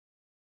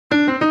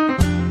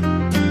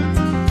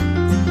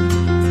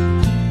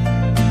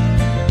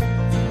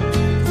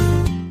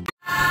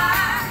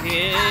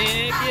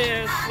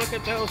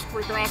look at those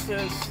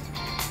progressives.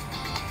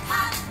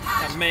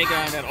 That Mega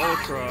and that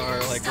Ultra are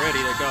like ready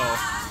to go.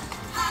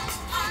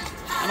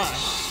 Come on.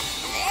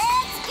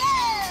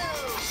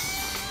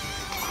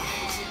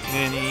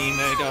 Mini,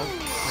 Mega,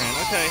 Grand.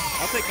 Okay,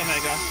 I'll take the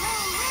Mega.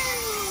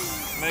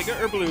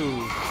 Mega or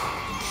blue?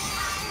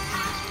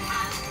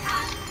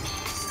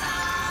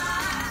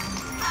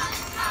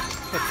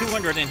 Put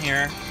 200 in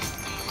here.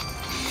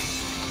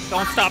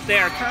 Don't stop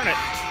there. Turn it.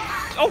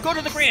 Oh, go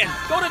to the Grand.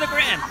 Go to the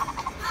Grand.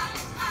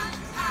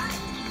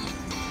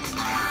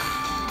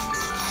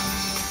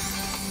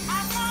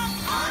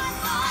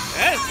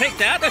 Yeah, take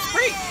that. That's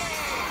free.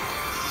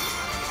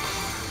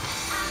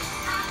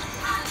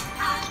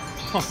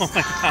 Oh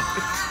my God.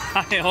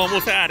 I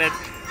almost had it.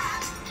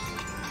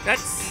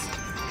 That's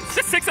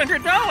just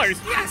 $600.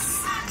 Yes.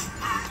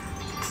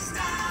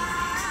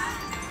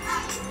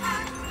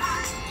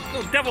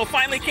 Little devil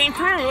finally came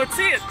through. Let's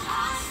see it.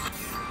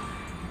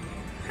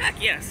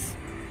 Heck yes.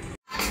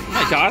 Oh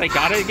my God, I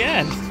got it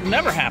again. It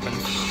never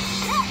happens.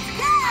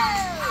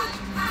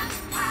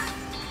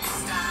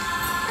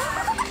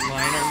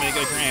 Liner,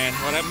 Mega, Grand.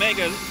 Well, that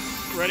Mega's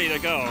ready to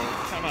go.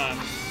 Come on.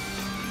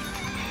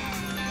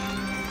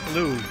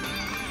 Blue.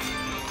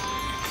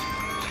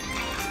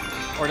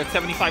 Or the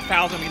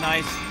 75,000 would be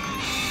nice.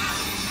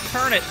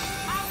 Turn it.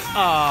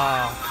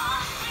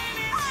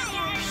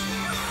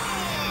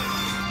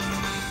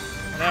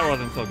 That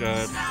wasn't so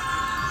good.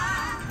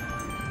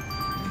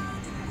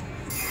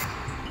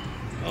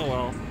 Oh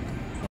well.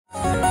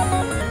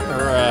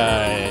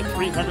 Alright,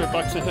 300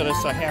 bucks into the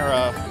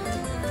Sahara.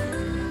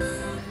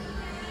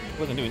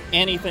 Wasn't doing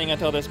anything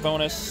until this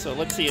bonus, so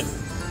let's see it.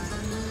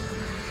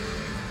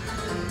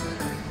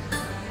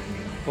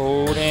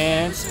 Hold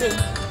and stick.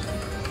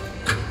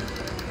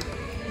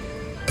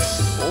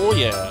 Oh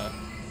yeah.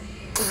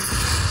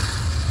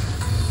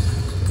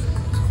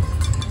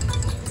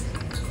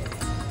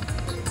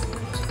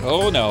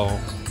 Oh no.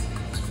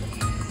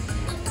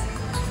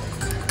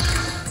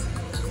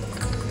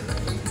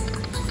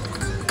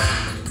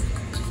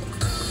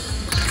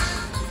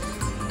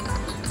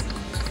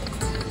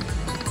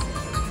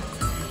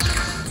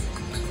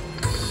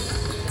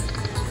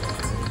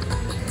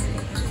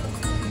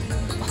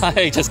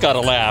 I just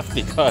gotta laugh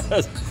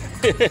because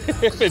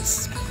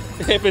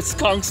if it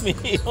skunks me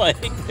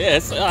like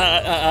this,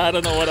 I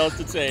don't know what else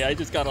to say. I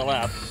just gotta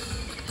laugh.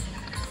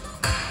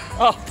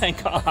 Oh,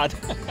 thank God.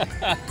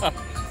 I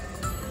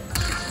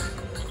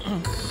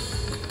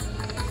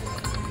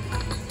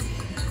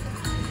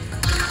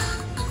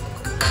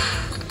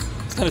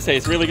was gonna say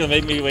it's really gonna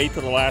make me wait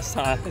till the last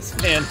time to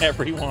spin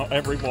every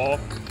ball.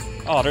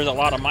 Oh, there's a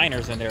lot of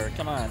minors in there.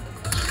 Come on.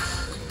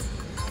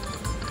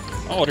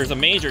 Oh, there's a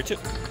major too.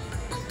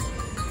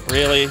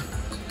 Really?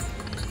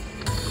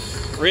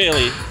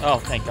 Really?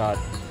 Oh, thank God.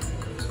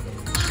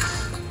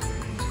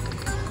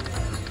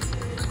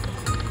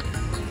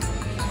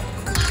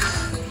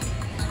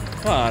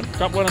 Come on,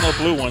 drop one of those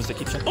blue ones that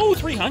keeps. Oh,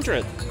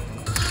 300.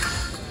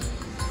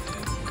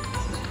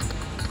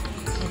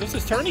 Oh, this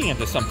is turning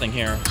into something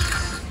here.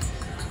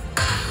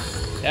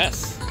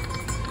 Yes.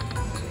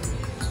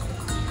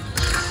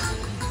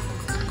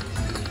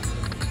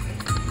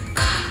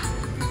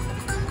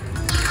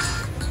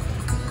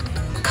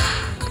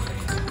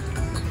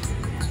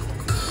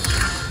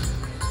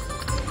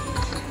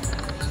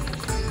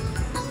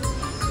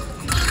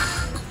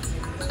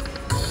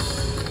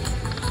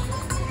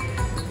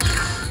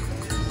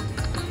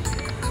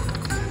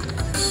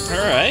 All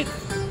right,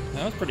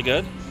 that was pretty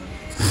good.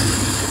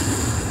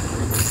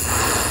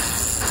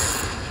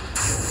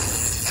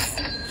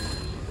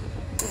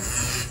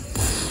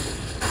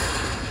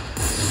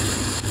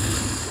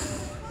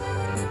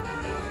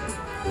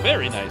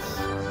 Very nice.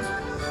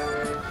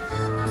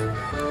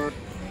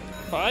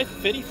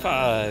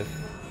 $5.55.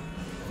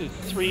 Do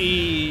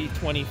 $3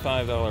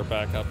 $25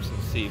 backups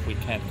and see if we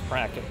can't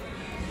crack it.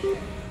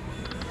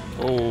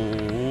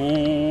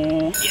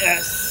 Oh,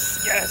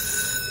 yes, yes.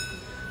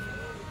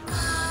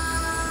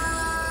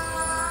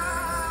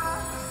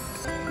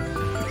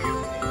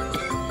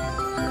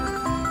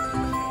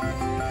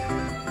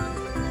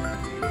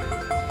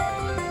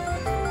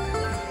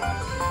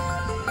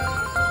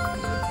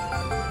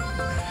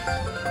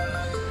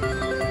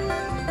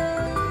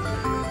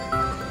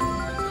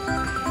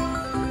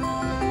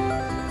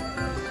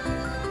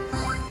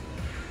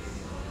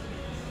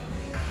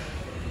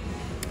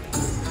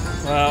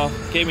 Well,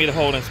 gave me the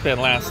hold and spin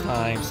last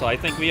time, so I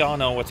think we all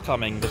know what's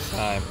coming this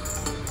time.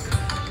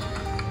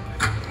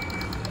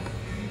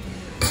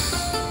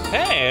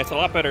 Hey, it's a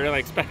lot better than I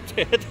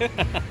expected.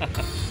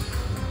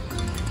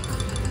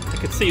 I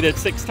could see that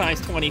 6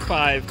 times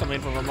 25 coming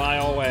from a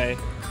mile away.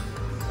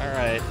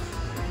 Alright.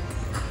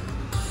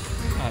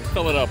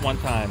 Fill it up one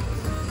time.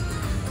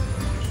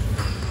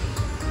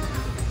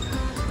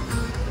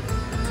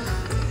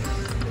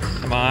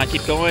 Come on,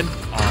 keep going.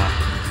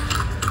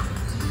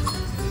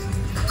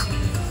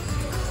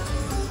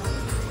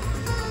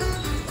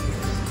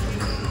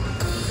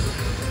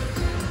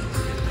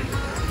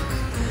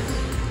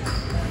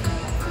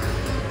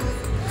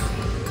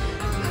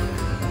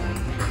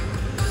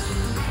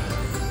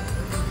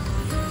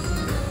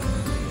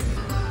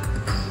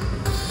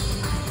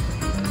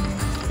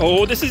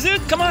 Oh, this is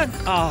it. Come on.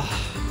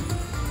 Ah.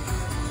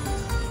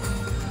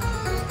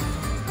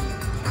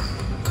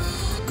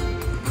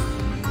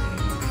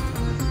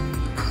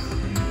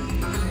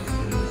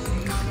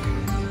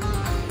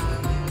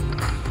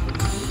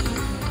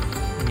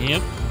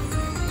 Yep.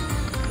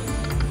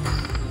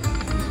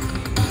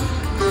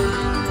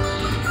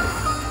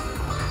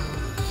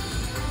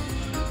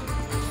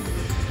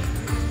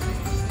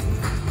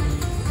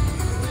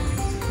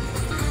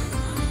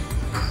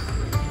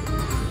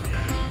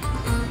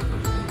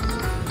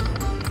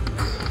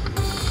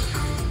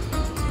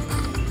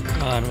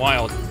 Come on,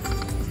 wild.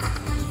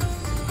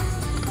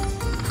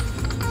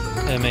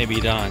 It may be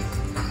done.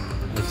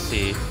 Let's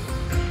see.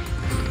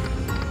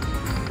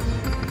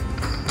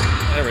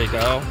 There we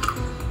go.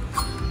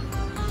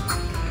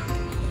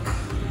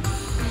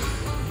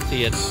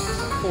 See, it's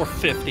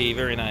 450.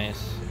 Very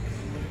nice.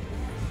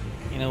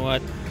 You know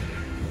what?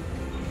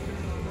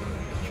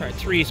 Try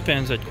 3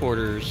 spins at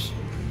quarters.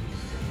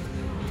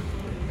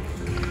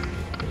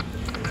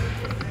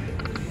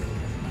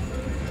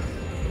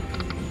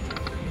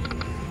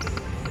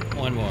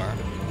 One more.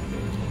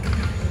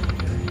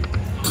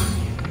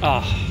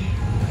 Ah.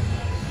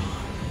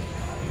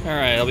 All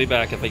right, I'll be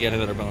back if I get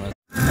another bonus.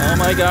 Oh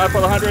my God, for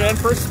the 100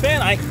 first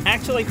spin, I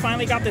actually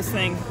finally got this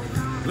thing.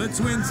 Let's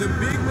win some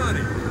big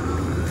money.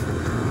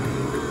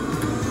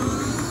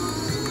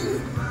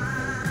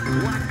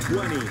 Black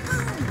 20.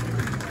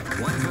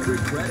 100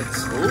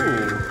 credits.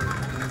 Ooh.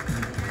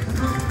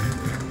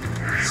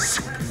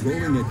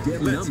 Rolling a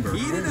dim number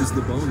is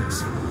the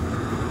bonus.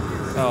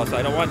 Oh, so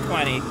I don't want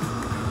 20.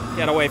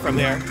 Get away from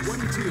there. 22.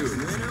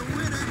 Winner,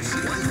 winner.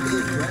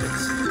 100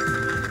 credits.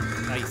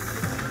 Nice.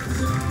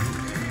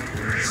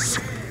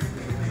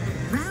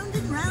 Round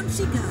and round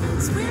she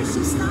goes. Where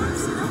she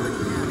stops, nobody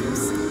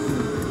knows.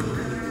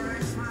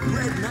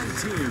 Red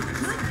 19.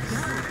 Good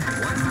go.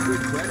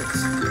 100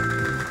 credits.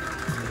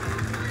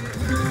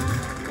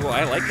 Oh,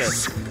 I like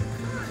this.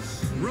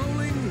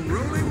 Rolling,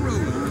 rolling,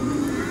 rolling.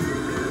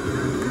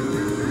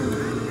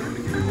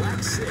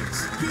 Black 6.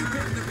 Keep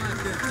hitting the black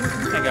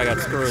I think I got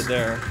screwed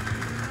there.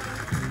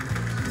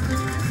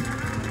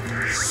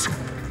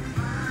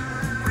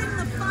 Bring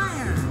the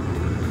fire.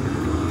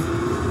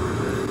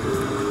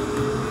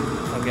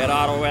 I'll get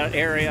auto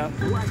area.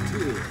 Black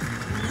 2.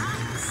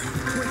 Nice.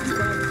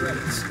 25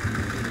 credits.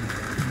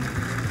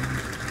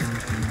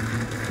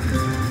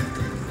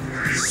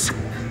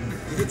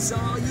 It's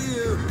all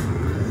you.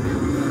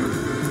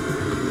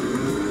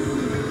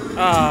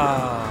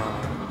 Ah,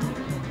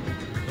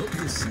 Hope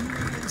to see you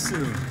again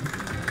soon.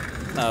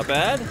 not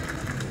bad.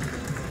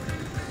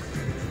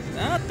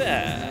 Not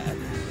bad.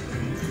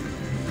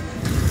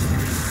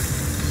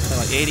 So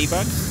like 80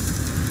 bucks.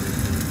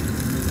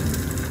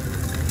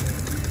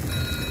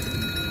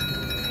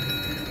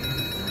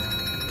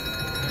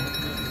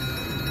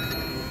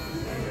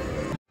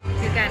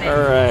 You got it. All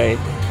right.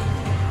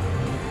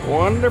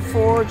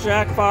 Wonderful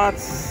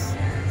jackpots.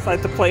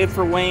 Decided to play it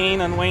for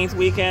Wayne on Wayne's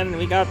weekend.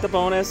 We got the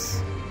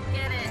bonus.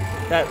 Get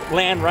it. That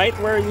land right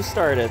where you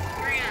started.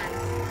 Grand.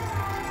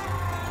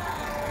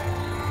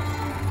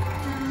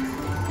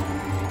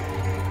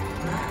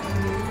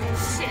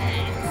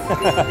 Shit.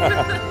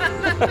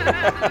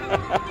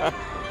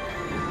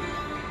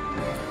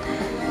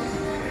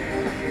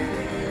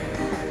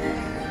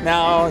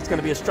 Now it's going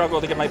to be a struggle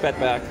to get my bet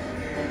back.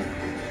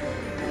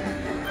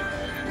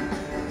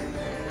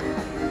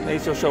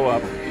 Maybe she'll show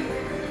up.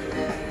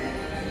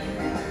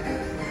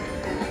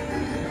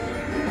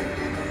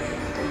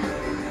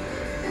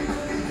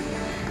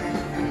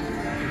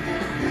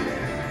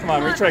 Come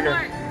on, retrigger.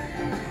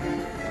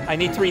 I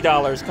need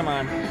 $3. Come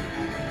on.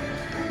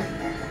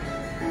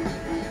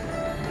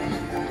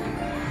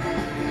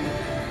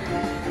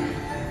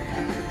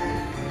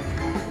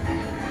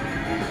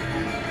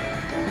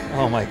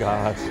 Oh my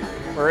God.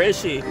 Where is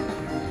she?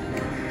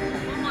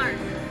 One more.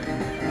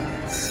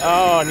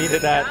 Oh, I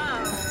needed that. Oh.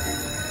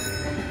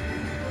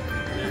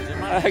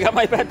 I got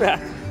my bet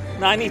back.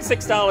 Now I need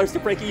 $6 to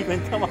break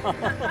even. Come on.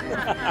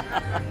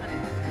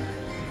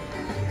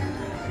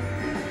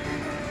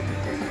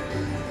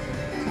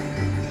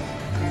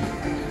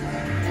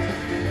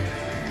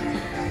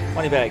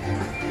 Money bag.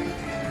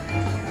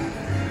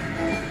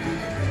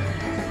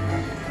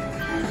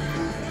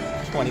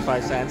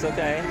 $0.25,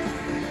 okay.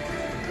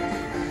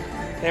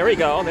 There we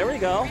go, there we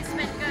go. We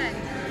spent good.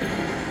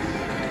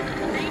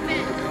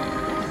 Refit.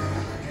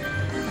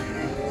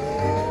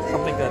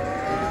 Something good.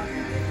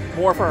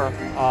 More for her.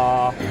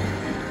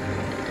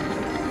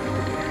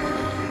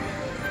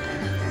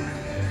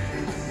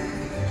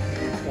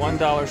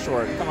 $1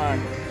 short, come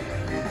on.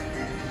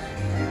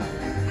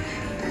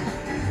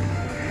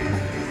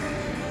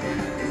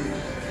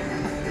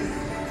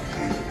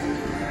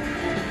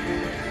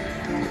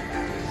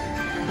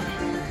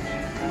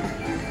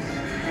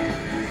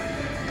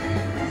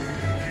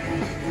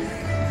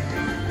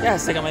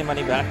 Yes, I got my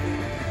money back.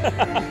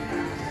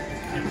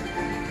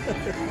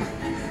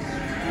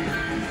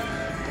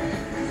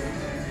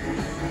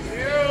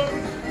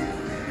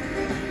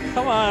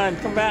 Come on,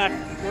 come back.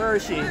 Where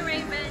is she? More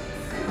Ravens.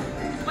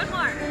 One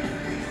more.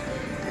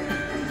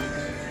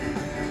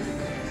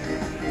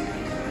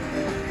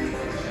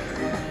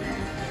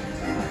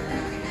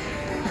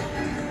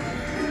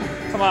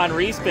 Come on,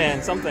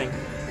 respin, something.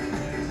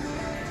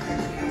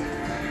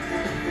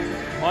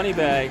 Money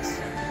bags.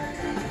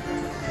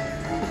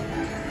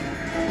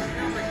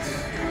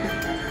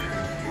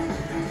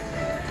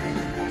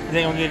 You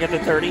think I'm gonna get the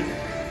 30?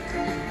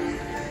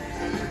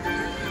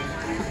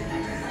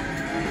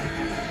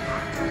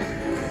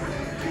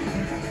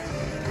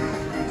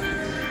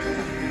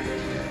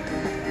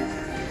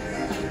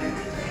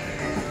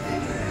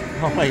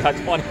 Oh my god,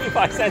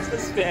 25 cents a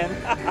spin.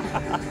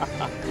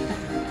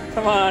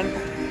 Come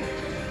on.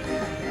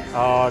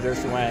 Oh, there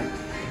she went.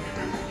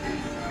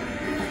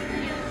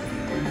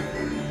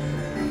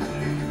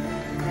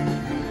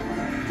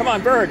 Come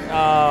on, bird.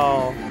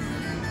 Oh.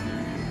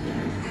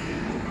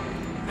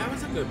 That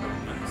was a good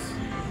bonus.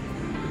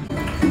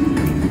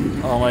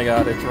 Oh my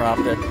god, it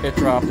dropped it. It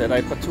dropped it.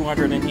 I put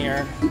 200 in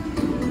here.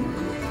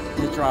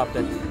 It dropped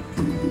it.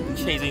 Been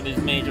chasing this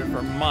major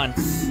for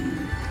months.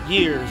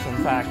 Years, in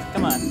fact.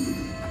 Come on.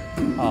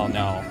 Oh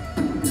no.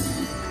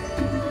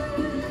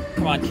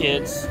 Come on,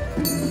 kids.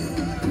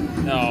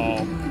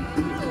 No.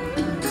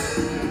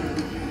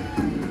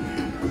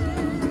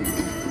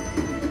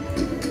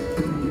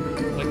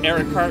 Like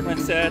Eric Cartman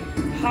said,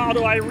 how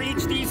do I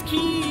reach these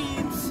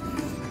kids?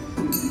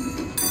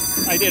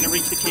 I didn't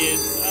reach the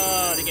kids.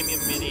 Oh, they gave me a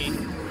mini.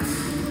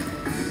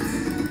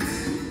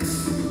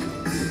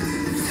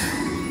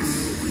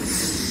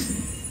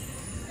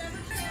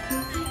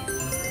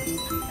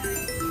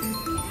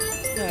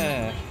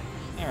 Yeah.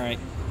 Alright.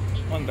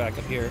 One back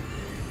up here.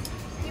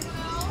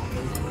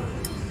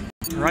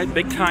 Alright,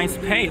 big times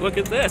pay. Look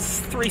at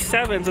this. 3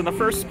 sevens in the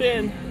first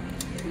spin.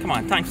 Come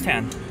on, times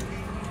 10.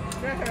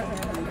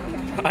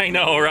 I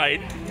know,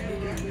 right?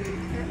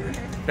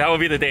 That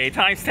would be the day.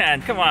 Times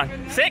 10. Come on.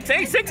 6.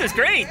 Hey, 6 is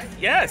great.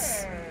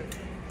 Yes.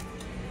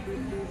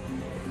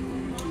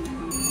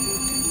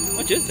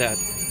 What is that?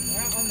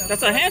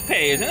 That's a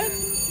Handpay, isn't it?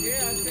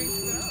 Yeah, I think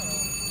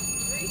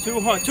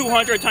so.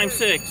 200 times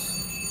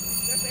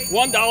 6.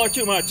 $1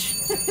 too much.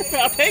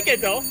 I'll take it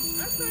though. I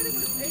thought it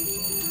was 800.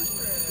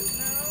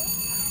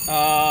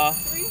 No?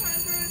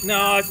 300?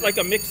 No, it's like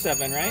a mixed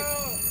 7, right?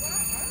 Oh, well,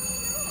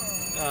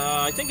 I don't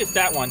know. I think it's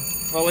that one.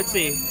 Well, let's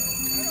see.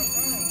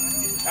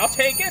 I'll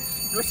take it.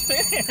 You're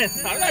spinning.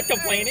 I'm not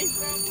complaining.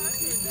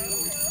 1200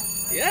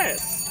 though.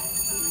 Yes.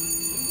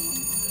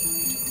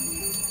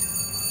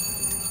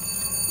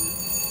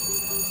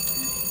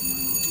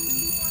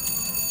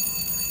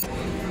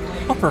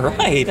 All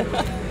right.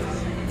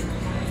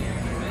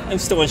 I'm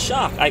still in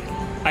shock.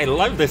 I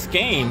love this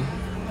game,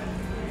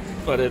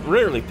 but it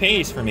rarely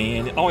pays for me,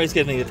 and it always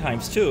gives me the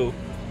times 2.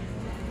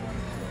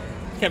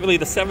 Can't believe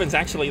the 7s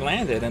actually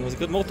landed, and it was a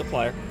good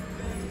multiplier.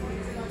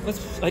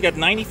 I got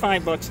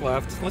 95 bucks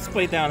left. Let's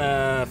play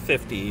down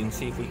 50 and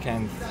see if we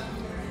can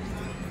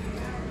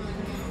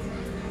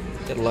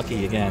get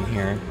lucky again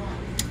here.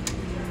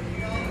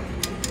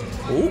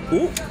 Ooh,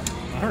 ooh.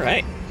 All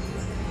right.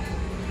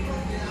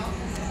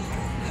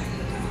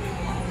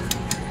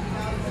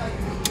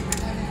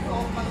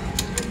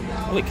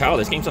 Holy cow,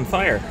 this game's on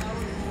fire.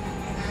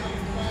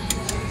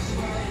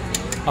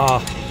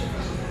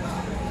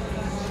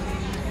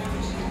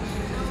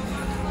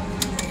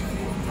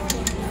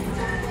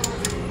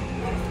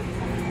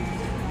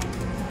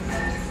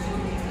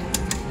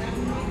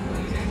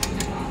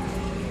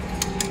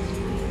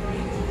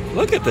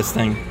 Look at this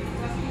thing.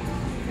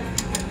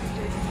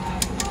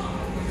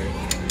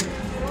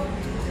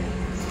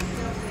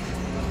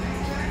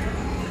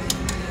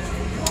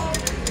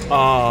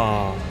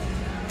 Oh.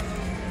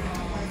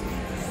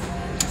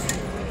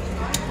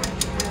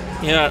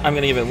 Yeah, I'm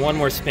gonna give it one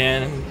more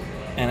spin,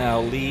 and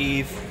I'll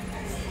leave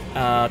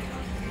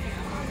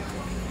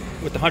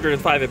with the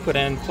 105 I put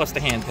in plus the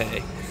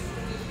Handpay.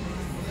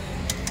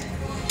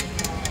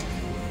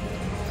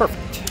 Perfect.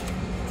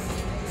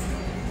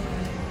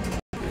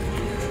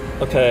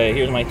 Okay,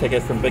 here's my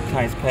ticket from Big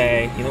Times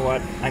Pay. You know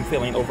what? I'm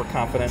feeling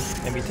overconfident.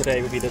 Maybe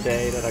today would be the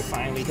day that I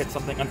finally hit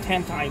something on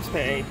 10 times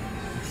pay.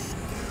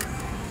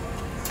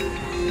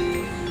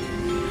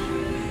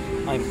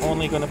 I'm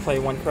only going to play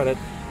one credit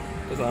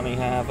because I only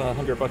have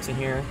 100 bucks in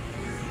here.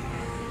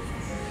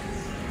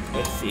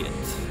 Let's see it.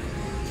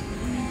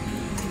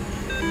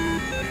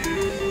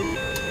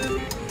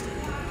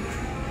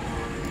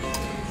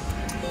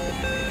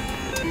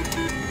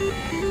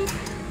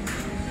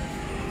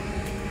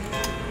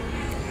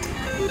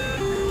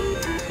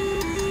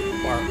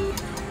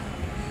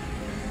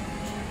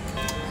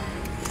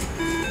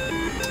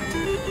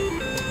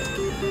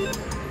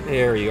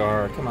 There you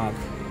are, come on.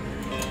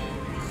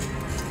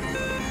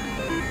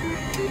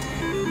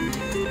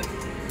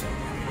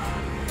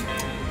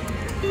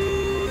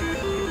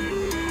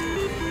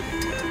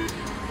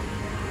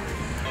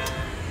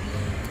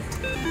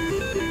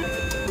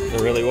 It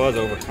really was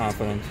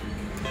overconfident.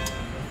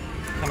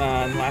 Come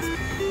on, last,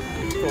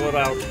 pull it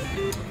out.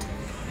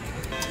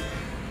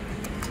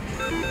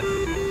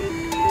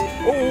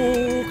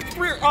 Oh,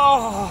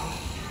 oh!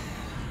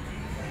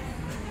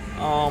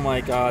 Oh my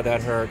God,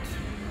 that hurt.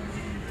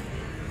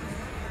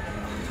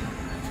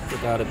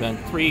 That would have been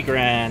 3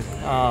 grand.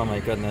 Oh my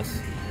goodness.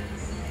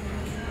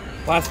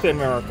 Last spin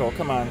miracle,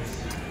 come on.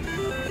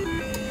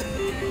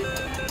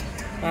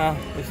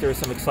 At least there was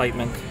some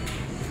excitement.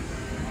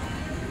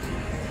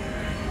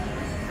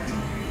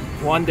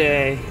 One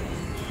day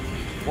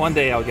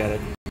I'll get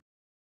it.